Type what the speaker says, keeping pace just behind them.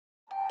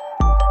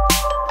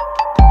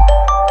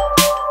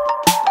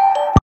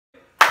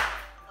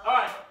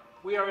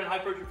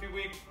Hypertrophy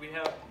Week. We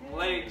have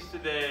legs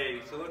today,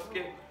 so let's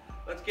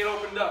get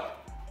opened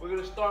up. We're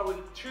gonna start with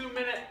a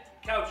 2-minute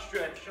couch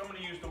stretch. I'm gonna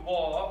use the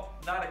wall,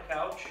 not a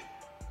couch,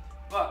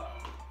 but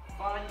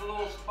find a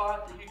little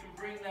spot that you can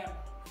bring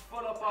that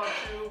foot up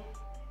onto.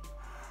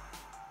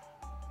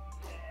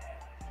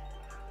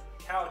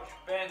 Couch,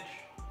 bench,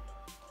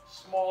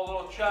 small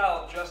little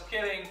child, just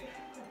kidding.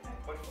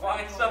 But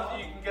find something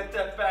you can get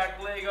that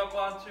back leg up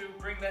onto.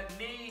 Bring that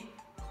knee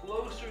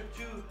closer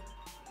to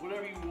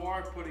whatever you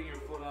are putting your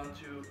foot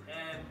onto,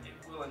 and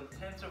it will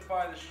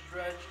intensify the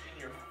stretch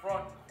in your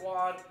front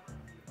quad.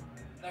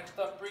 Next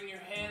up, bring your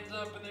hands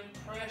up and then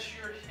press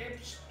your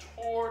hips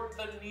toward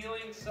the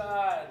kneeling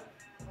side.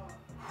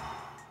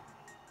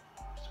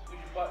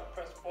 Squeeze your butt,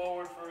 press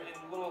forward for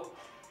a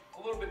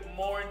little bit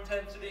more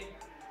intensity.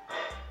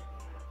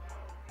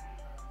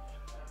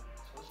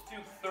 So let's do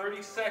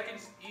 30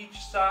 seconds each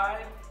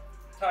side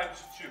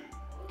times 2.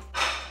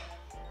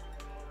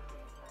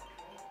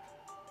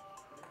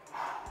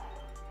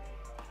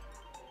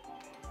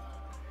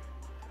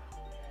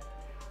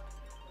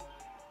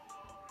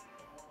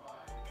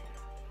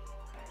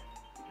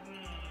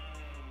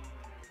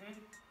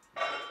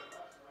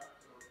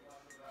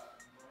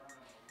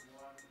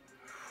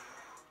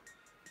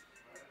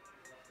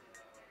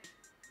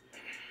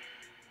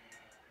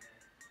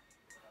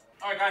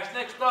 All right, guys,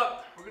 next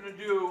up, we're gonna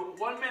do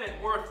 1 minute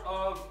worth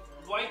of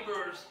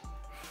wipers.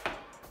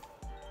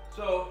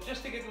 So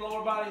just to get the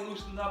lower body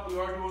loosened up, we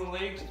are doing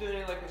legs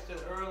today, like I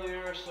said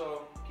earlier.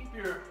 So keep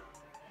your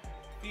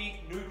feet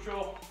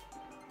neutral,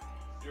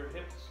 your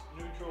hips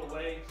neutral,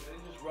 legs, and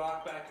then just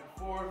rock back and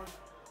forth,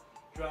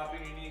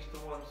 dropping your knees to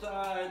one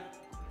side.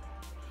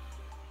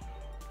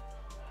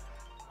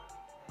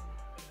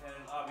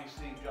 And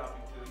obviously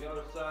dropping to the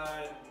other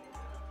side.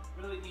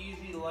 Really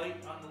easy,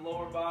 light on the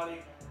lower body.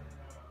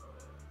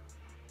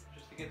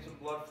 To get some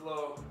blood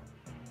flow.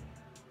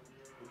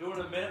 We're doing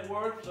a minute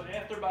worth, so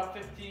after about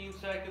 15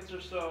 seconds or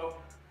so,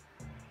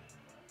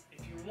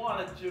 if you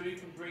wanted to, you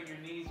can bring your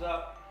knees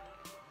up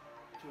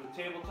to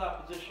a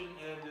tabletop position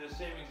and do the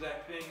same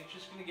exact thing. It's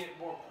just going to get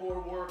more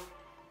core work.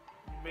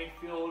 You may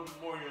feel a little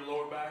bit more in your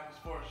lower back as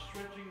far as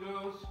stretching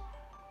goes.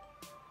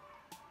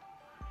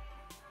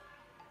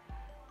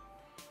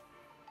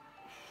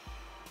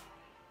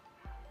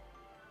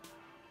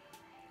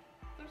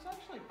 There's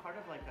actually part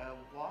of like a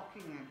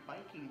walking and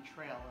biking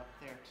trail up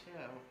there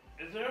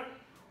too. Is there?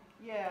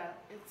 Yeah,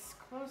 it's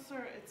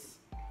closer.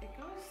 It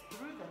goes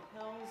through the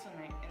hills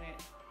and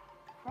it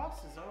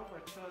crosses over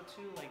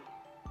 202 like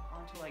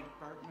onto like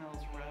Burt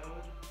Mills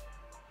Road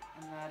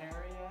in that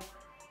area.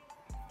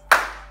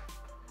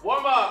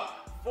 Warm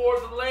up for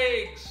the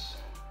legs.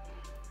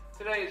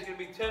 Today is going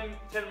to be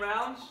 10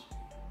 rounds.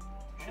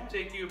 Should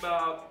take you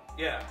about,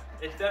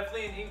 it's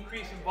definitely an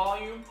increase in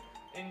volume,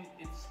 and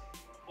it's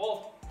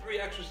all 3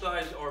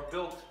 exercises are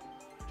built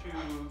to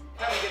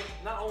kind of get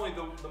not only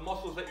the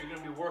muscles that you're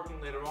going to be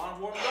working later on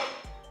warmed up,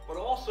 but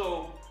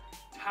also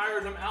tire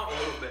them out a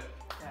little bit.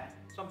 Okay.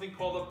 Something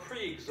called a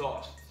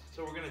pre-exhaust.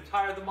 So we're going to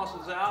tire the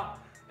muscles out,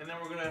 and then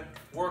we're going to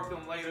work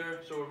them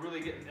later. So we're really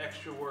getting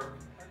extra work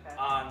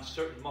on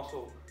certain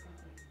muscle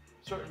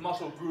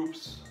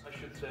groups, I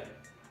should say.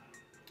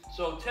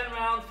 So 10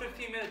 rounds,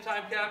 15-minute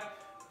time cap,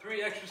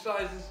 3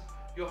 exercises.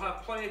 You'll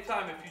have plenty of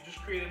time if you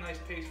just create a nice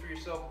pace for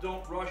yourself.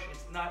 Don't rush,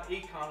 it's not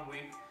Econ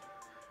week.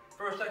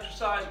 First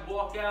exercise,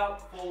 walk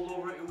out, fold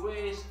over at your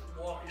waist,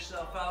 walk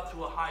yourself out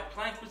to a high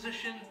plank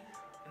position,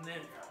 and then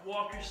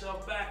walk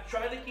yourself back.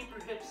 Try to keep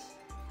your hips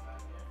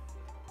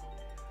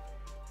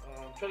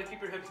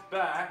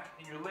back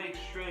and your legs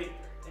straight,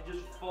 and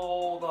just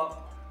fold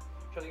up.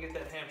 Try to get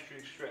that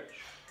hamstring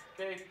stretch.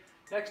 Okay,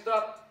 next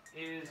up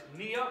is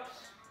knee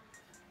ups.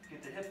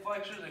 Get the hip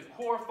flexors and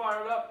core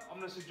fired up. I'm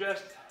going to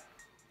suggest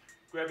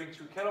grabbing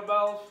 2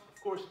 kettlebells,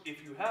 of course,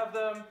 if you have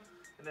them,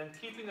 and then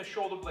keeping the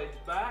shoulder blades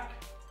back,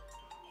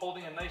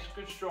 holding a nice,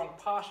 good, strong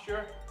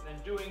posture, and then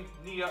doing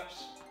knee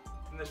ups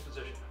in this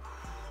position.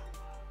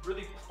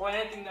 Really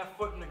planting that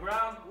foot in the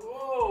ground.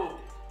 Whoa!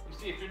 You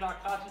see, if you're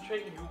not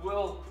concentrating, you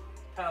will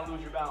kind of lose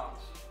your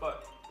balance.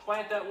 But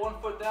plant that one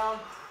foot down,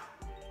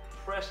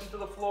 press into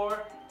the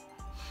floor,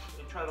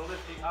 and try to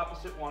lift the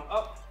opposite one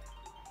up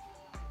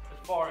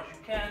as far as you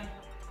can,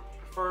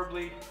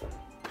 preferably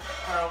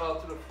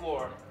parallel to the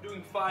floor.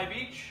 Doing 5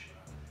 each.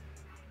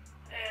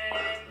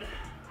 And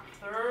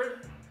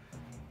third,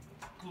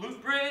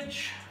 glute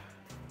bridge.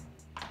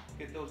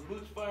 Get those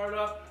glutes fired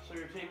up. So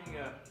you're taking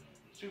a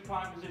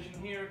supine position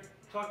here.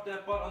 Tuck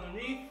that butt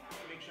underneath.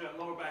 Make sure that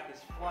lower back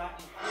is flat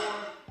on the floor.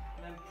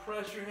 And then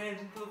press your hands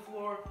into the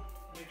floor.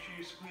 Make sure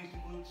you squeeze the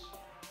glutes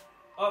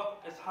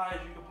up as high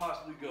as you can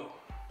possibly go.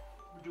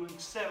 We're doing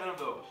 7 of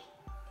those.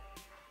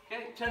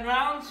 Okay, 10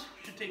 rounds.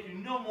 Should take you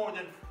no more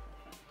than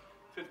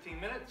 15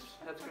 minutes.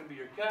 That's going to be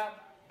your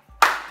cap.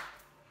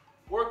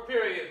 Work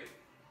period.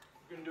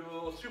 We're going to do a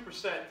little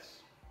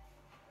supersets.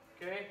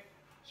 Okay,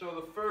 so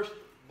the first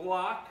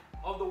block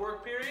of the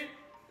work period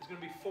is going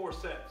to be 4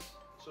 sets.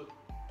 So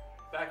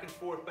back and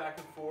forth,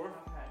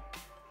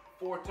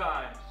 4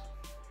 times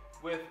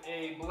with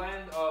a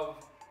blend of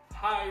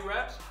higher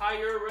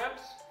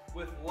reps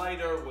with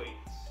lighter weights.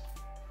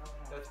 Okay.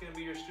 That's going to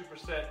be your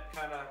superset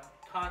kind of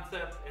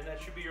concept, and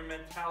that should be your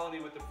mentality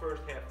with the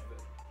first half of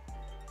it.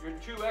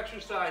 Your 2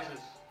 exercises,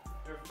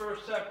 your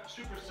first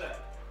superset.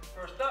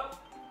 First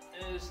up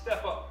is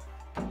step up.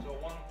 So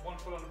one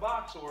foot on the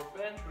box or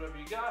bench, whatever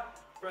you got.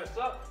 Press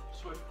up,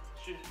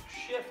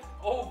 shift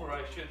over,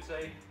 I should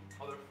say,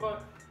 other foot.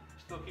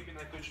 Still keeping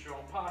that good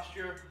strong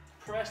posture.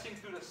 Pressing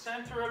through the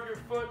center of your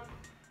foot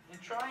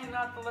and trying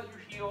not to let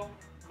your heel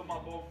come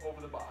up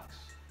over the box.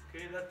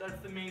 Okay,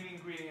 that's the main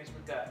ingredients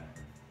with that.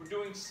 We're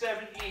doing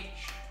 7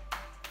 each.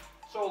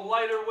 So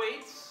lighter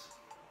weights,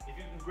 if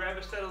you can grab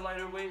a set of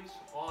lighter weights,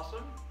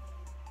 awesome.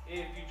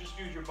 If you just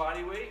use your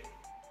body weight,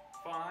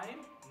 fine,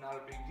 not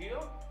a big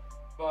deal.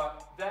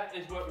 But that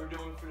is what we're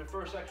doing for the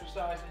first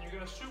exercise, and you're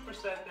going to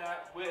superset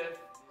that with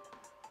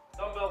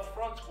dumbbell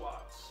front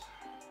squats,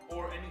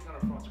 or any kind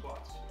of front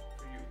squats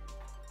for you.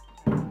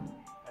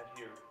 At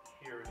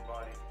here in the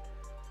body.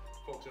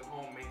 Folks at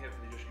home may have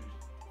to just use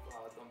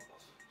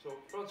dumbbells. So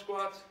front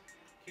squats,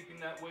 keeping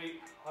that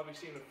weight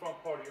obviously in the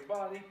front part of your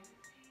body.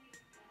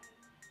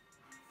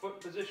 Foot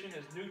position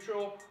is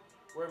neutral,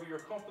 wherever you're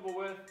comfortable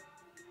with.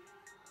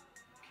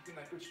 Keeping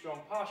that good strong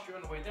posture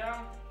on the way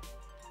down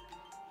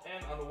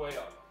and on the way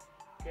up.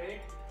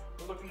 Okay?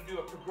 We're looking to do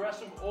a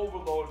progressive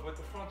overload with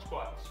the front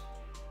squats.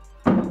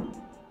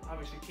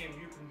 Obviously, Kim,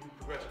 you can do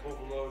progressive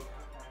overload.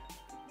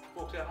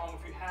 Folks at home,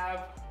 if you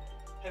have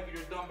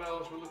heavier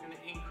dumbbells, we're looking to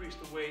increase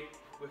the weight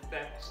with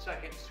that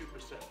second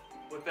superset,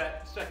 with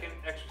that second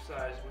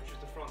exercise, which is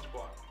the front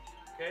squat.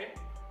 Okay?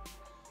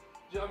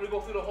 So I'm going to go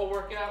through the whole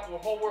workout, or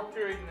whole work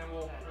period, and then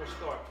we'll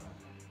start.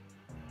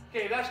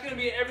 Okay, that's going to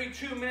be every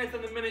 2 minutes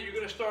on the minute you're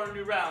going to start a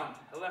new round.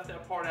 I left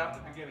that part out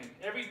in the beginning.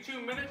 Every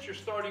 2 minutes you're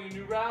starting a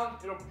new round.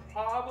 It'll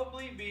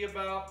probably be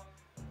about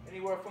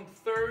anywhere from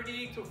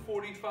 30 to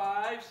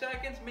 45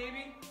 seconds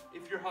maybe,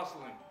 if you're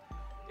hustling.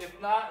 If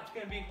not, it's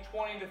going to be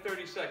 20 to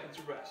 30 seconds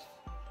of rest.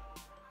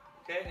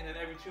 Okay, and then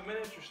every 2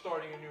 minutes you're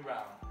starting a new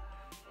round.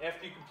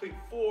 After you complete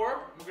 4,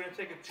 we're going to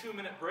take a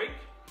 2-minute break,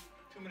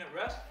 2-minute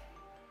rest.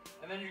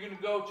 And then you're going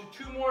to go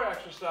to 2 more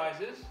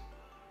exercises,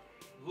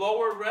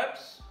 lower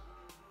reps,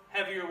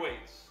 heavier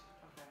weights.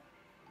 Okay.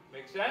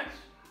 Make sense?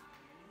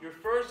 Your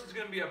first is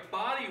going to be a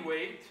body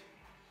weight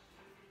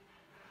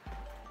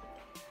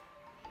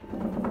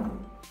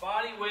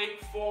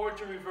forward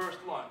to reverse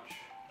lunge.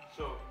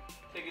 So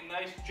take a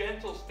nice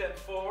gentle step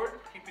forward,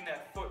 keeping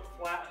that foot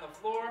flat on the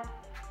floor,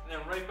 and then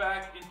right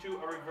back into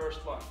a reverse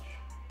lunge.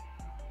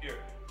 Here.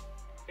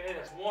 Okay,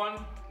 that's 1,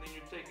 and then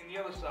you're taking the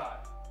other side.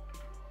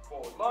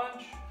 Forward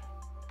lunge,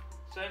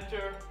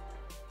 center,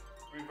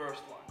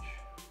 reverse lunge.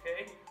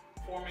 Okay?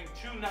 Forming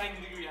 2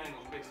 90-degree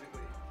angles,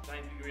 basically.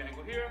 90-degree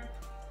angle here,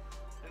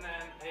 and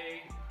then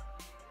a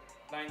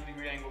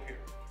 90-degree angle here.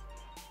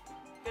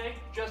 Okay,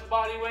 just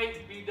body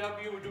weight,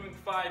 BW, we're doing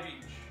 5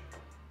 each.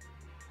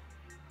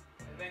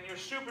 And then your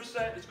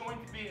superset is going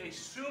to be a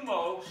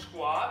sumo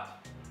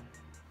squat.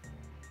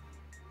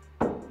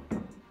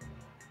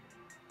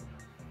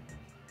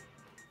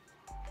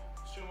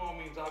 Sumo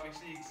means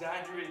obviously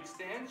exaggerated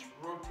stance,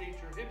 rotate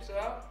your hips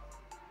out.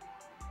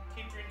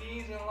 Keep your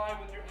knees in line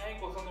with your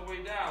ankles on the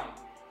way down.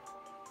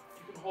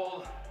 You can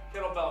hold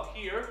kettlebell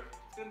here.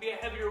 It's going to be a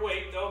heavier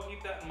weight though,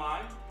 keep that in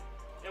mind.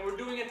 And we're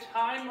doing a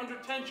time under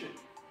tension.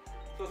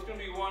 So it's going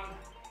to be 1,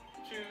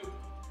 2,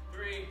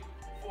 3,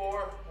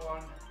 4,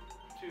 1,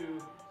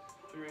 2,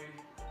 3,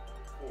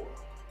 4.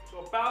 So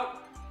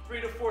about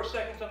 3 to 4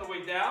 seconds on the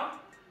way down,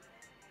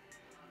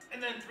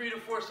 and then 3 to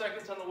 4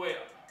 seconds on the way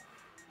up.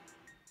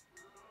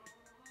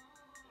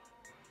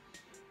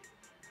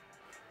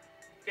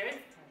 Okay?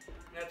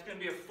 That's going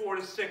to be a 4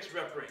 to 6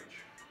 rep range.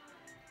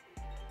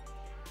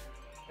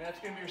 And that's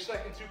going to be your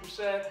second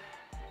superset,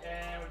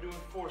 and we're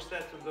doing 4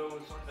 sets of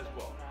those as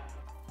well.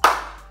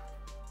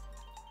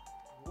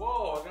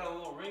 Whoa, I got a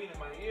little ringing in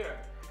my ear.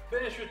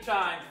 Finish your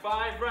time,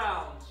 5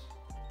 rounds.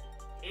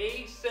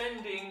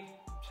 Ascending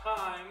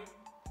time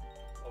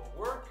of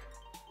work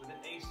with an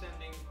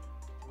ascending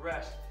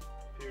rest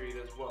period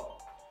as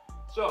well.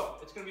 So,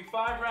 it's going to be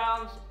 5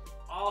 rounds.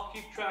 I'll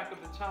keep track of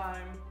the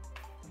time.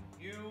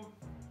 You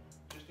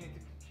just need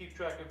to keep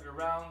track of your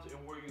rounds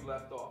and where you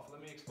left off.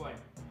 Let me explain.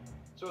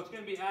 So it's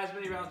going to be as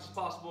many rounds as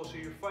possible, so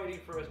you're fighting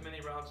for as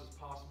many rounds as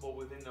possible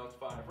within those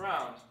 5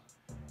 rounds.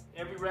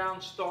 Every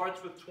round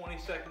starts with 20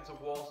 seconds of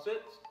wall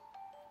sits,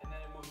 and then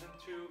it moves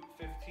into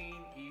 15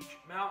 each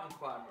mountain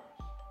climbers.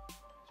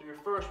 So your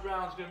first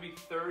round is going to be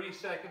 30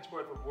 seconds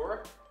worth of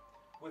work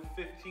with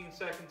 15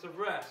 seconds of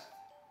rest.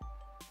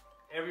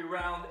 Every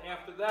round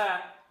after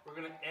that, we're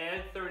going to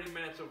add 30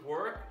 minutes of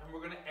work, and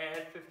we're going to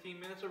add 15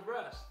 minutes of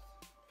rest.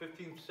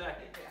 15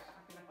 seconds.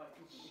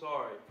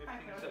 Sorry, 15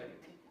 seconds.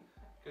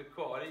 Good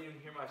call. I didn't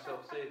even hear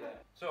myself say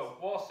that. So,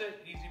 wall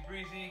sit, easy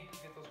breezy.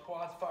 Get those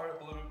quads fired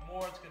up a little bit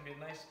more. It's going to be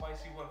a nice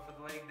spicy one for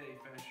the leg day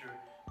finisher.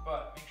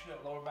 But make sure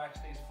that lower back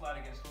stays flat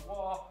against the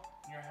wall.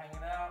 When you're hanging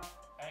out,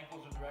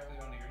 ankles are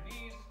directly under your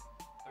knees.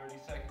 30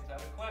 seconds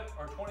at a clip,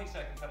 or 20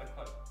 seconds at a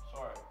clip.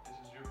 Sorry, this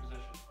is your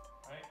position.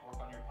 Right?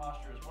 Work on your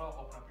posture as well.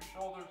 Open up your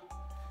shoulders.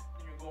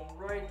 Then you're going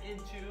right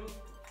into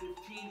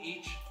 15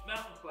 each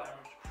mountain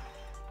climbers.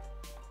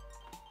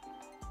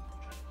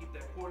 Try to keep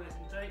that core nice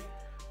and tight.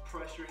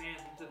 Press your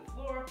hands into the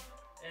floor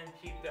and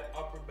keep that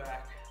upper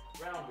back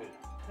rounded.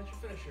 That's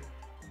your finisher.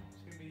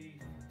 It's gonna be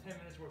 10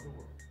 minutes worth of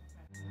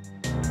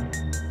work.